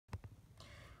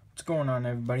What's going on,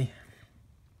 everybody?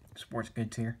 Sports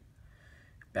Goods here,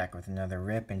 back with another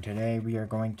rip, and today we are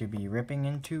going to be ripping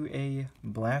into a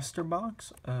blaster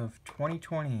box of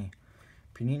 2020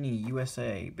 Panini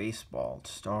USA Baseball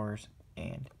Stars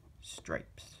and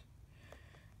Stripes.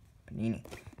 Panini.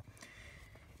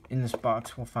 In this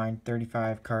box, we'll find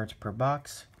 35 cards per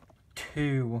box,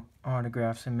 2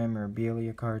 autographs and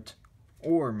memorabilia cards,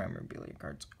 or memorabilia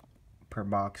cards per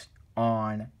box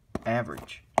on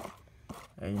average.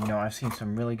 I've seen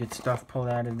some really good stuff pulled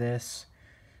out of this,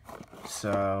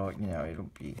 so, it'll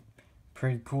be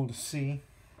pretty cool to see.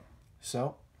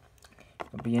 So,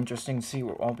 it'll be interesting to see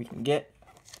what all we can get.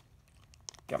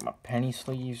 Got my penny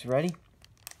sleeves ready.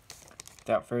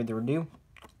 Without further ado,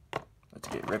 let's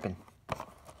get ripping.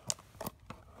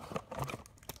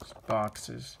 This box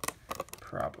is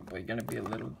probably going to be a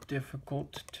little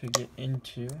difficult to get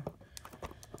into.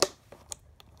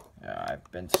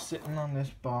 I've been sitting on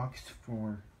this box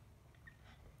for,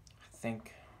 I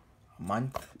think, a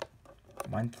month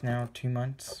now, 2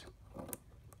 months,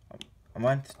 a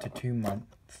month to 2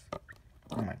 months.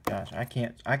 Oh my gosh, I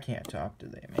can't talk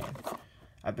today, man.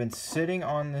 I've been sitting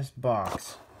on this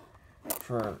box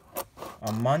for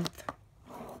a month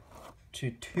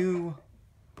to two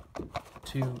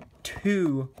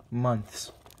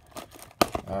months.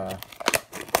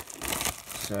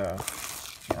 So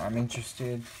I'm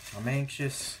interested, I'm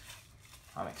anxious,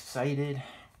 I'm excited.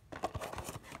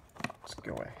 Let's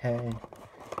go ahead,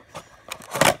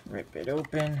 rip it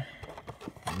open,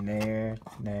 and there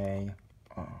they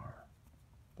are.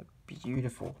 The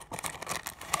beautiful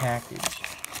package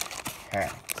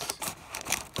packs.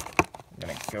 I'm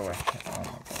gonna go ahead, oh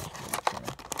my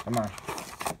gosh, come on.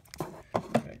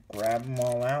 I'm gonna grab them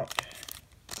all out.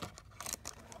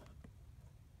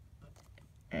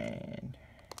 And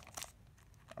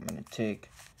I'm going to take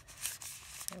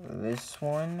this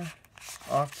one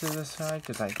off to the side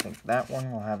because I think that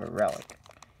one will have a relic.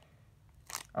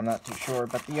 I'm not too sure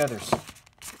about the others.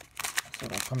 So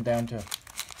it'll come down to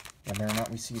whether or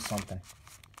not we see something.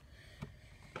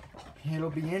 It'll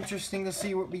be interesting to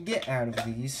see what we get out of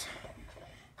these.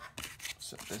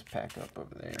 Set this pack up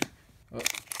over there. Oh,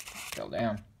 fell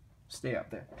down. Stay up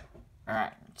there.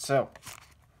 Alright, so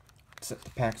set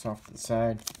the packs off to the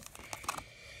side.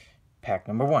 Pack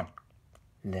number 1.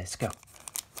 Let's go.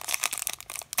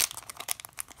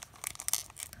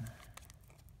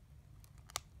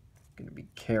 Gonna be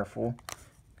careful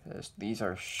because these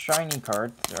are shiny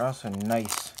cards. They're also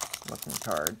nice looking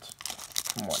cards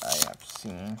from what I have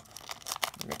seen.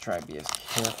 We're gonna try to be as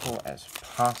careful as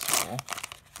possible.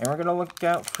 And we're gonna look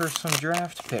out for some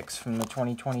draft picks from the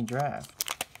 2020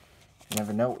 draft. You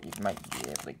never know what you might be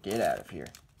able to get out of here.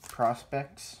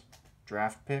 Prospects,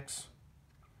 draft picks.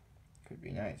 Could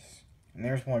be nice. And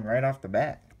there's one right off the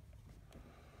bat.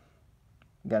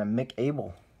 Got a Mick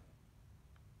Abel.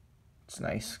 It's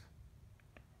nice.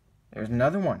 There's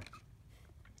another one.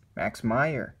 Max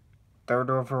Meyer. 3rd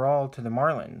overall to the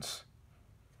Marlins.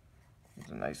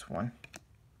 It's a nice one.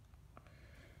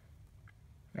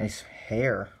 Nice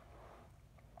hair.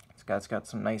 This guy's got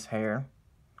some nice hair.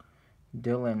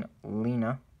 Dylan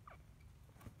Lena.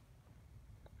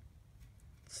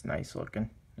 It's nice looking.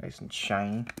 Nice and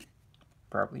shiny.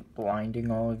 Probably blinding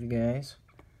all of you guys.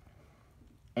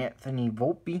 Anthony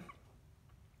Volpe.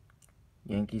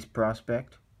 Yankees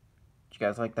prospect. Did you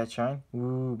guys like that shine?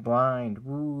 Woo, blind.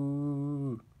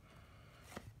 Woo.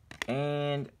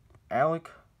 And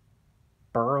Alec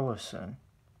Burleson.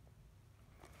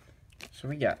 So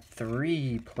we got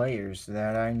 3 players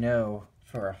that I know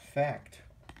for a fact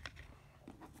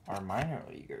are minor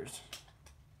leaguers.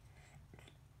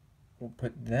 We'll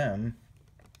put them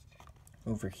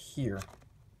over here.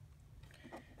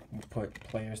 We'll put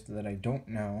players that I don't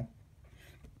know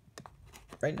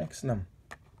right next to them.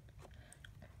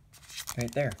 Right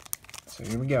there. So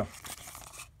here we go.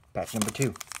 Pack number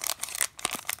 2.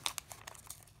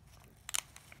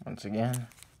 Once again,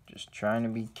 just trying to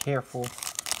be careful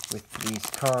with these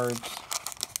cards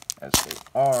as they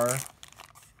are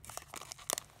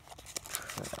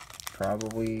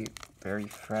probably very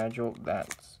fragile.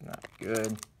 That's not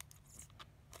good.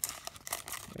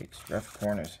 Makes rough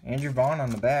corners. Andrew Vaughn on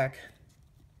the back.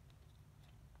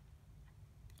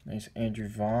 Nice Andrew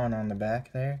Vaughn on the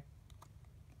back there.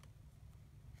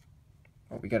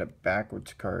 Oh, we got a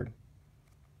backwards card.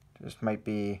 This might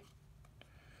be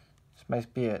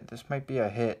a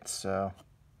hit, so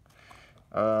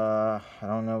I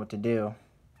don't know what to do.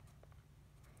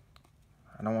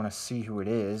 I don't want to see who it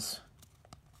is.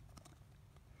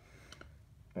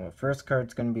 Well, the first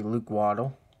card's going to be Luke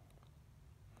Waddle.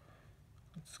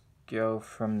 Let's go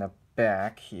from the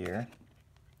back here.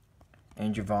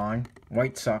 and Javon,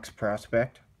 White Sox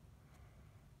prospect.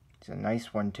 It's a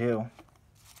nice one too.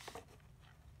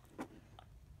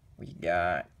 We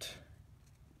got,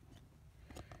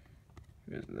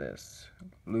 who's this?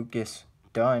 Lucas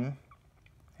Dunn.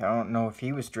 I don't know if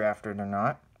he was drafted or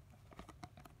not.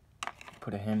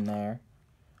 Put a him there.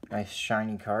 Nice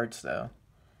shiny cards though.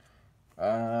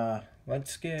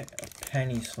 Let's get a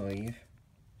penny sleeve.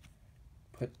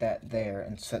 Put that there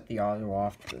and set the auto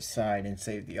off to the side and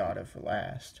save the auto for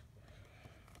last.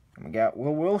 And we got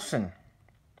Will Wilson.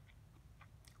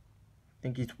 I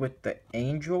think he's with the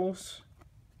Angels.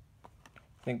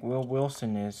 I think Will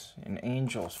Wilson is an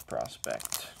Angels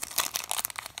prospect.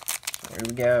 So here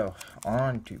we go.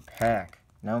 On to pack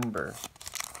number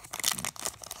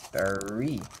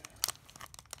 3.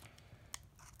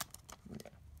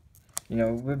 You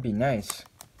know, it would be nice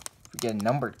if we get a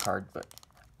numbered card, but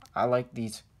I like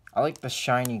these. I like the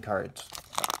shiny cards.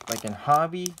 Like in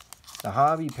Hobby, the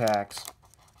Hobby packs,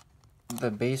 the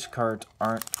base cards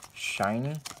aren't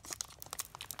shiny.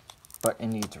 But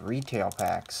in these retail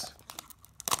packs,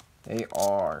 they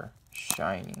are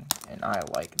shiny, and I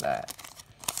like that.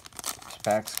 This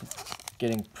pack's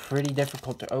getting pretty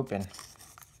difficult to open.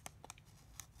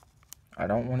 I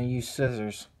don't want to use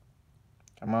scissors.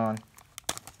 Come on.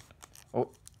 Oh,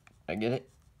 I get it.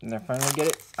 Did I finally get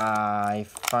it? I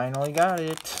finally got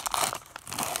it.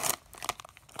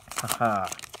 Haha.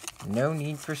 No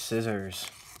need for scissors.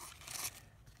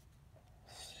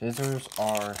 Scissors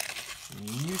are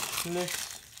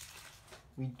useless.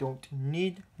 We don't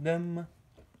need them.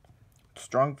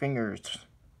 Strong fingers.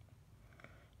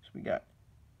 So we got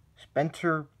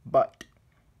Spencer Butt.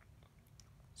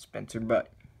 Spencer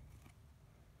Butt.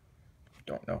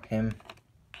 Don't know him.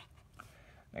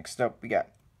 Next up, we got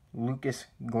Lucas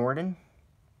Gordon.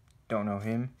 Don't know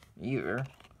him either.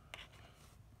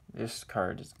 This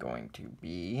card is going to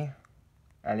be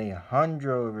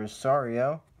Alejandro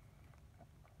Rosario.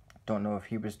 Don't know if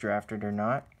he was drafted or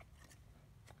not.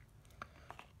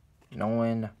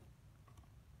 Nolan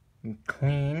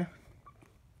McLean.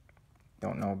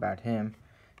 Don't know about him.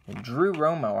 And Drew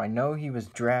Romo. I know he was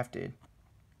drafted.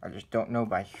 I just don't know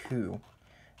by who.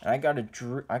 And I got a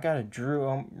Drew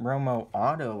Romo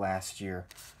auto last year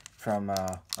from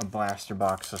a blaster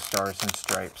box of Stars and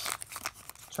Stripes.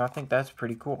 So I think that's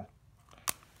pretty cool.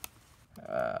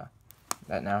 That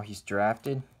now he's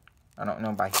drafted. I don't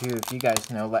know by who. If you guys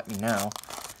know, let me know.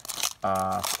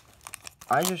 I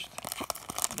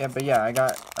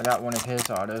got one of his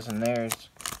autos, and there's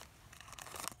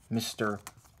Mr.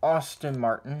 Austin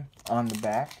Martin on the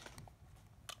back.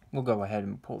 We'll go ahead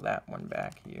and pull that one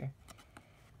back here.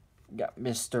 Got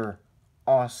Mr.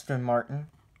 Austin Martin,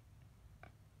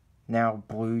 now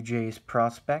Blue Jays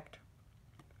prospect.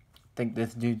 I think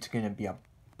this dude's going to be a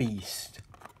beast.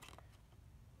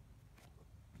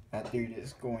 That dude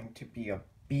is going to be a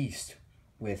beast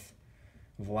with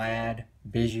Vlad,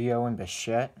 Biggio, and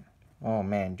Bichette. Oh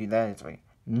man, dude, that is like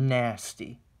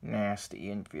nasty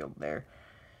infield there.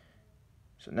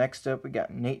 So next up, we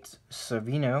got Nate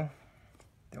Savino.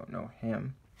 Don't know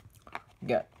him. We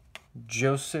got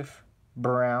Joseph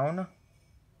Brown.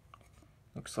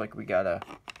 Looks like we got a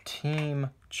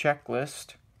team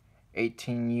checklist.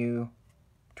 18U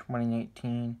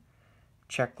 2018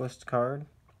 checklist card.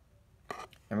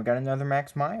 And we got another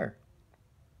Max Meyer.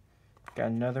 Got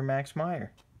another Max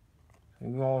Meyer.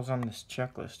 Who all is on this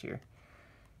checklist here?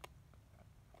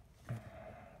 Can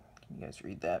you guys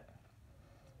read that?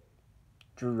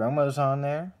 Drew Romo's on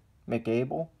there.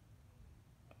 McAble.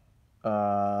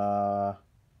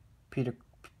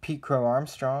 Pete Crow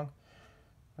Armstrong.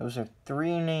 Those are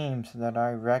 3 names that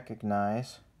I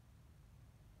recognize.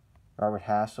 Robert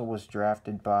Hassel was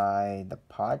drafted by the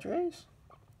Padres.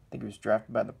 I think he was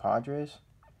drafted by the Padres.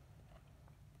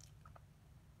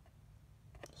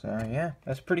 So yeah,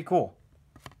 that's pretty cool.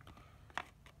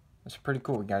 That's pretty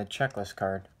cool. We got a checklist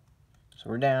card. So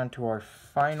we're down to our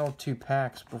final 2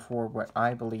 packs before what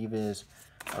I believe is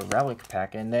a relic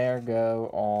pack. And there go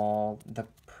all the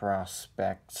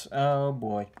prospects. Oh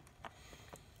boy.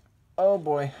 Oh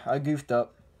boy, I goofed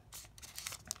up.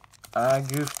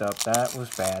 That was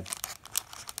bad.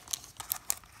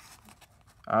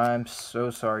 I'm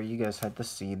so sorry you guys had to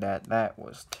see that. That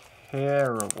was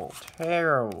terrible.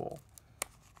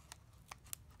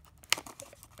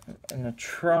 An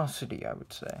atrocity, I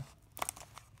would say.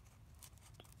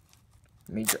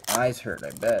 Made your eyes hurt,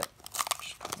 I bet.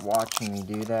 Just watching me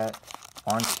do that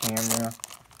on camera.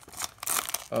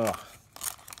 Ugh.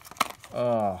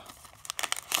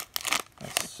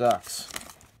 That sucks.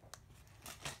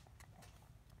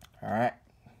 Alright.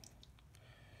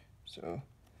 So,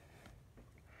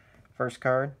 first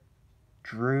card,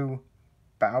 Drew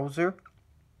Bowser.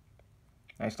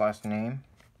 Nice last name.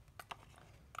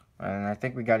 And I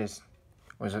think we got his,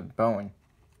 was it Bowen?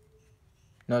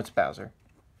 No, it's Bowser.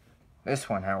 This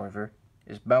one, however,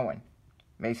 is Bowen.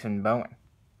 Mason Bowen.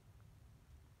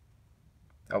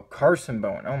 Oh, Carson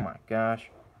Bowen. Oh my gosh.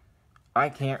 I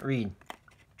can't read.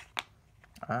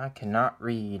 I cannot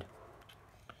read.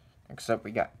 Next up, we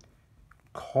got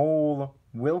Cole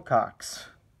Wilcox.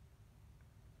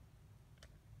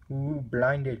 Ooh,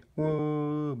 blinded.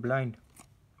 Ooh, blind.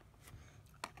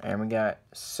 And we got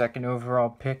second overall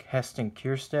pick, Heston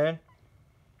Kjerstad.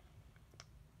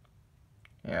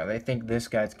 Yeah, they think this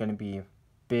guy's going to be a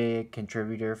big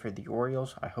contributor for the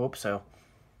Orioles. I hope so.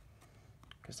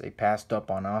 Because they passed up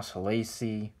on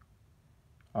Ossie,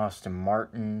 Austin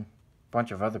Martin, a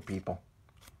bunch of other people.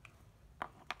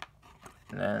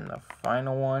 And then the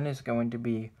final one is going to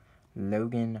be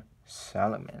Logan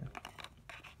Solomon.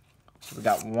 So we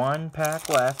got one pack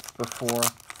left before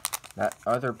that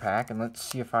other pack, and let's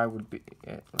see if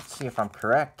I'm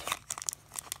correct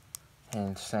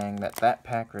in saying that that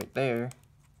pack right there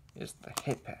is the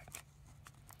hit pack.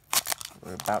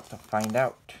 We're about to find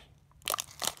out.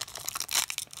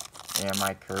 Am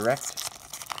I correct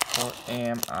or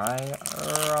am I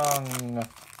wrong?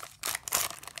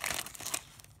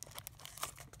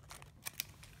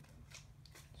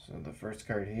 So the first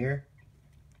card here,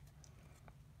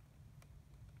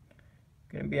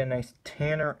 gonna be a nice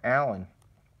Tanner Allen.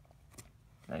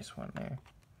 Nice one there.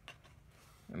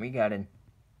 And we got an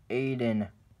Aiden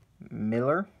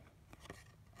Miller.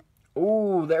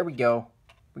 Oh, there we go.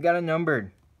 We got a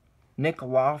numbered. Nick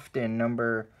Lofton,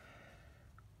 number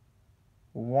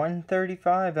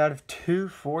 135 out of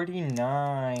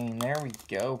 249. There we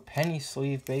go. Penny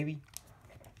sleeve, baby.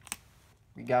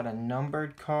 We got a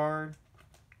numbered card.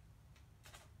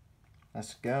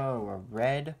 Let's go. A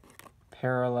red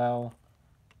parallel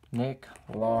Nick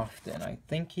Lofton. I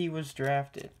think he was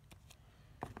drafted.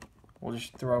 We'll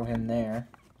just throw him there.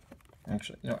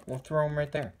 Actually, no, we'll throw him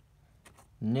right there.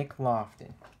 Nick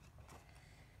Lofton.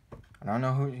 I don't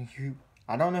know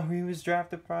who he was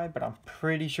drafted by, but I'm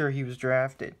pretty sure he was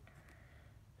drafted.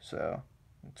 So,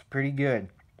 it's pretty good.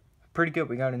 Pretty good.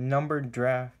 We got a numbered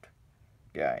draft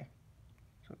guy.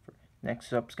 So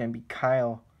next up is going to be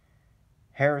Kyle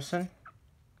Harrison.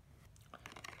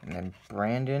 And then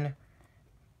Brandon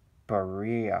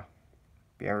Barria.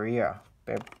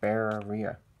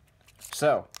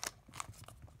 So,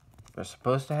 we're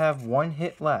supposed to have one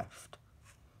hit left.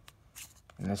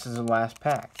 And this is the last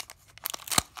pack.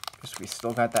 Because we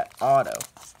still got that auto.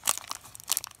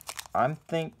 I'm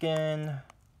thinking,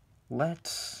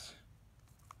 let's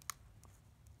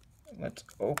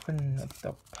open up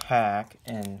the pack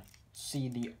and see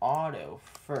the auto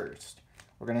first.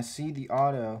 We're going to see the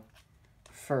auto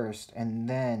first, and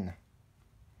then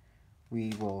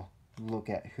we will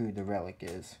look at who the relic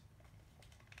is.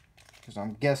 Because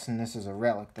I'm guessing this is a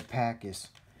relic. The pack is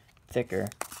thicker.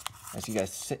 As you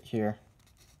guys sit here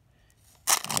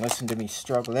and listen to me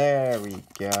struggle. There we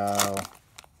go.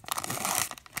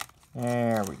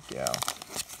 There we go.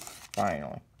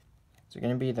 Finally. It's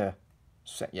going to be the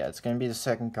it's going to be the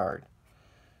second card.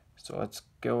 So let's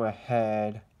go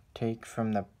ahead, take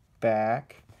from the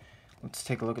back. Let's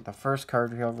take a look at the first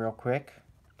card real quick.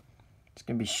 It's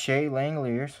going to be Shea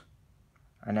Langeliers.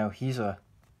 I know he's a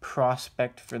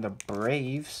prospect for the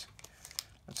Braves.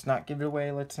 Let's not give it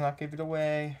away. Let's not give it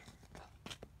away.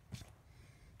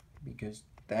 Because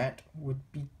that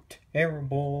would be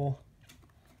terrible.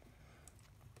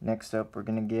 Next up, we're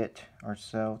going to get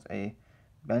ourselves a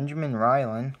Benjamin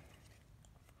Ryland.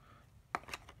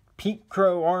 Pete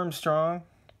Crow Armstrong.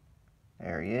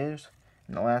 There he is.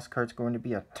 And the last card's going to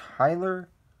be a Tyler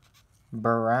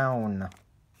Brown.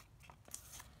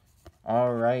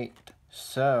 Alright,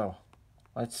 so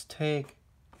let's take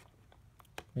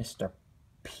Mr.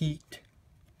 Pete.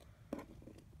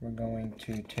 We're going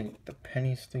to take the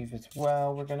penny sleeve as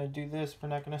well. We're going to do this. We're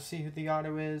not going to see who the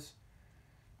auto is.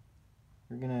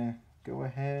 We're going to go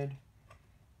ahead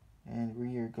and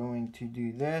we are going to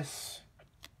do this.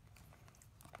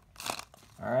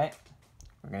 Alright,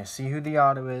 we're going to see who the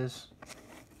auto is.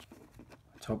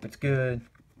 Let's hope it's good.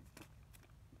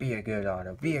 Be a good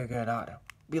auto. Be a good auto.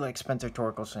 Be like Spencer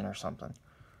Torkelson or something.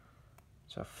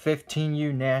 So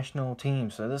 15U national team.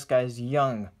 So this guy's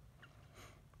young.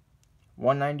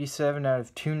 197 out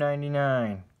of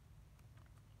 299.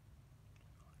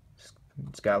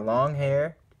 It's got long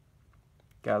hair.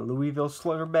 Got a Louisville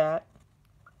Slugger bat.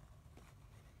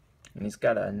 And he's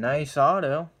got a nice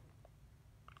auto.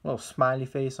 A little smiley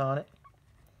face on it.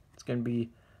 It's going to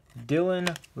be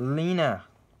Dylan Lena.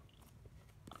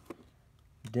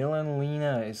 Dylan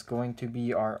Lena is going to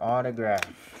be our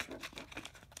autograph.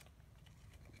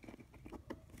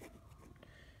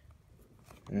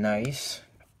 Nice.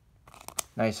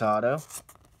 Nice auto.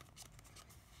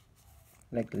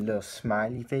 Like a little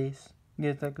smiley face.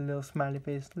 Get like a little smiley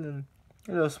face.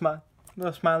 Little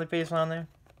smiley face on there.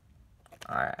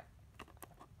 Alright.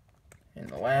 And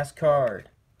the last card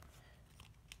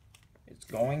is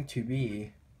going to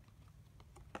be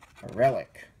a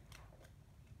relic.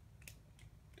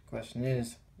 The question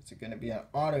is it going to be an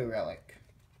auto relic?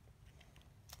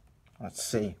 Let's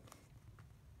see.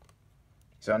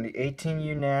 He's on the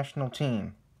 18U national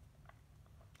team.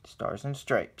 Stars and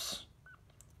Stripes.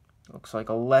 Looks like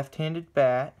a left-handed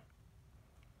bat.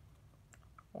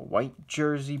 A white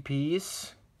jersey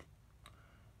piece.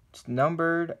 It's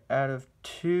numbered out of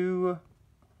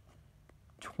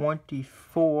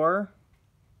 224.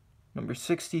 Number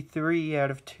 63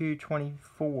 out of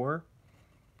 224.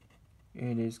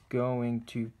 It is going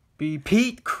to be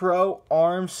Pete Crow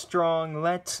Armstrong.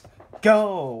 Let's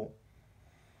go.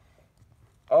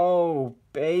 Oh,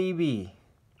 baby.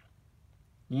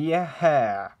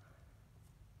 Yeah.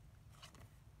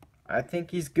 I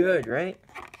think he's good, right?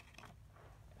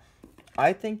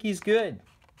 I think he's good.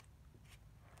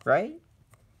 Right?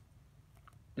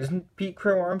 Isn't Pete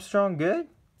Crow Armstrong good?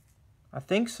 I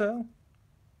think so.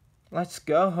 Let's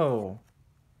go.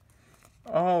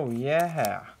 Oh,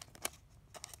 yeah.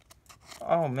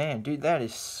 Oh, man, dude, that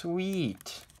is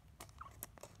sweet.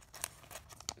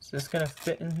 Is this going to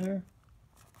fit in here?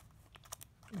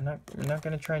 We're not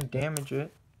going to try and damage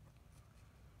it.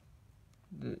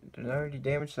 Did I already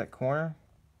damage that corner?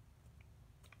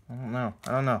 I don't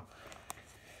know.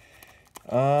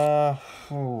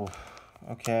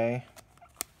 Okay.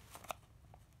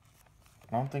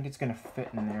 I don't think it's going to fit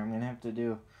in there. I'm going to have to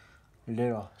do a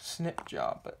little snip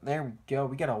job. But there we go.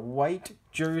 We got a white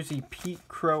jersey Pete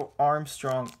Crow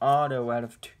Armstrong auto out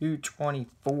of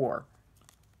 224.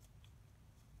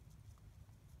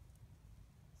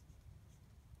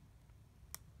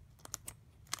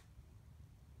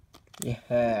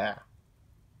 Yeah.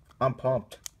 I'm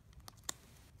pumped.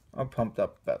 I'm pumped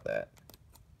up about that.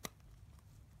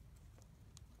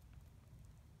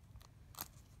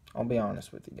 I'll be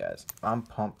honest with you guys. I'm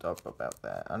pumped up about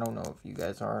that. I don't know if you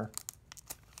guys are.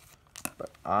 But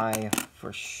I,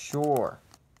 for sure,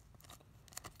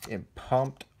 am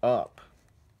pumped up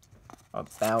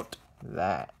about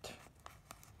that.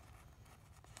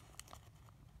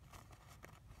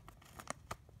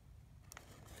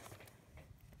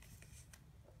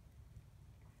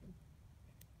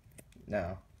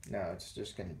 No, it's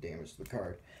just going to damage the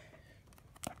card.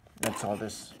 That's all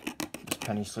this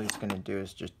penny sleeve's going to do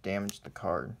is just damage the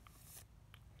card.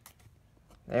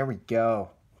 There we go.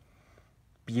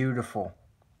 Beautiful.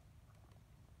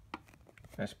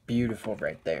 That's beautiful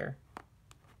right there.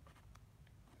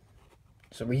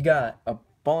 So we got a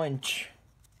bunch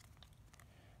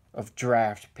of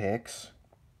draft picks.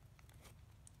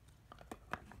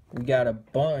 We got a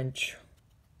bunch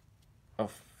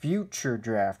of future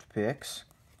draft picks.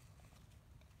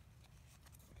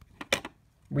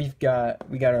 We got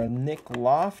a Nick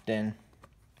Lofton,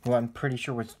 who I'm pretty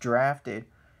sure was drafted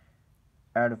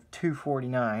out of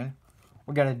 249.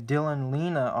 We got a Dylan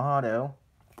Lena auto,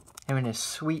 him and his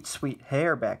sweet, sweet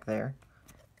hair back there.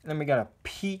 And then we got a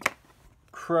Pete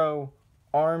Crow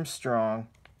Armstrong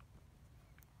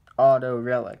auto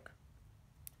relic.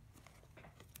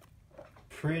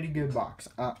 Pretty good box.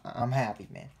 I'm happy,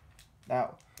 man.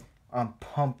 I'm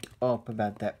pumped up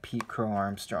about that Pete Crow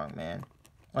Armstrong, man.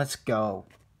 Let's go.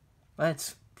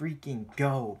 Let's freaking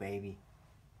go, baby.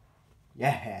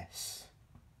 Yes.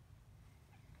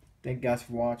 Thank you guys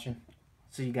for watching.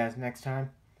 See you guys next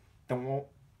time. No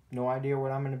idea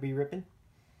what I'm going to be ripping.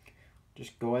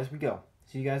 Just go as we go.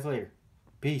 See you guys later.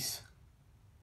 Peace.